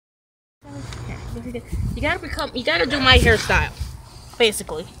You gotta do my hairstyle,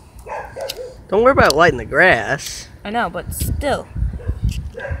 basically. Don't worry about lighting the grass. I know, but still.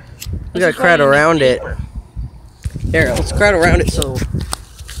 We gotta crowd around it. Here, let's crowd around it so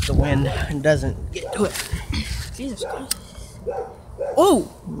the wind doesn't get to it. Jesus Christ.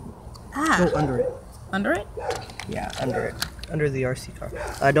 Oh! Ah. Go under it. Under it? Yeah, under it. Under the RC car.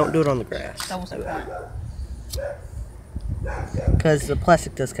 Don't do it on the grass. That was the point. Because the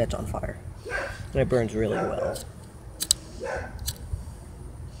plastic does catch on fire. And it burns really well.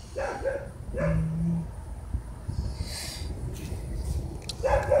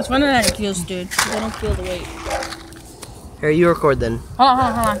 It's funny that it feels, dude. I don't feel the weight. Here, you record then. Hold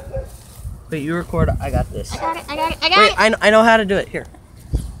on. Wait, you record. I got this. I got it. Wait, I know how to do it. Here.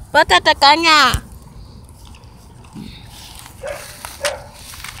 Patata caña.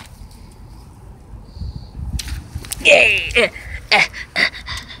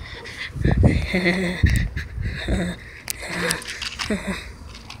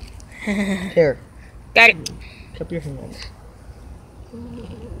 Here. Got it. Cup your hand.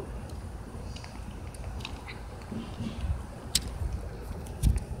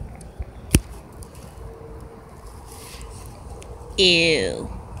 Ew.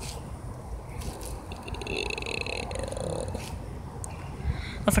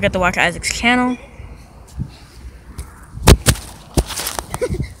 Don't forget to watch Isaac's channel.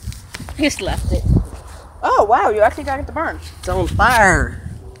 I just left it. Oh wow, you actually got it to burn. It's on fire.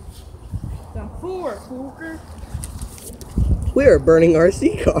 We're a burning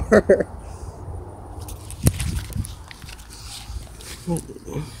RC car.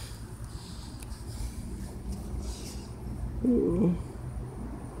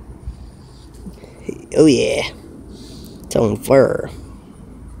 Oh yeah, it's on fire.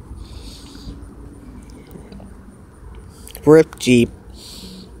 Rip Cheeep.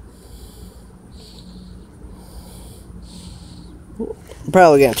 I'm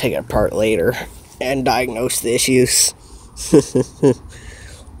probably gonna take it apart later and diagnose the issues. You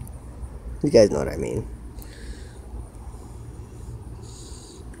guys know what I mean.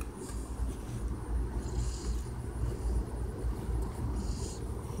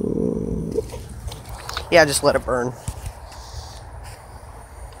 Yeah, just let it burn. Look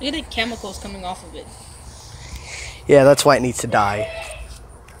at the chemicals coming off of it. Yeah, that's why it needs to die.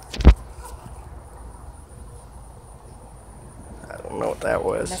 I don't know what that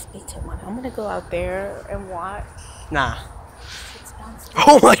was. That's me. I'm gonna go out there and watch. Nah.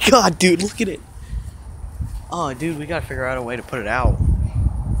 Oh my god, dude, look at it. Oh, dude, we gotta figure out a way to put it out.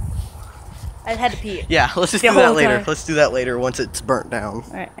 I had to pee. Yeah, let's just do that later. Let's do that later once it's burnt down.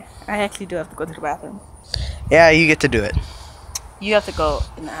 Alright. I actually do have to go to the bathroom. Yeah, you get to do it. You have to go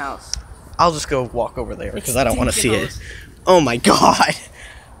in the house. I'll just go walk over there because I don't want to see it. Oh my god.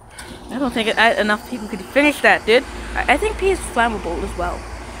 I don't think enough people could finish that, dude. I think pee is flammable as well.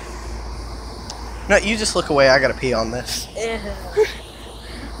 No, you just look away. I gotta pee on this.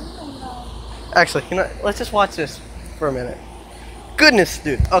 Actually, you know, let's just watch this for a minute. Goodness,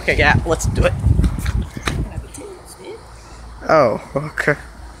 dude. Okay, yeah, let's do it. Oh, okay.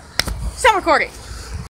 Stop recording.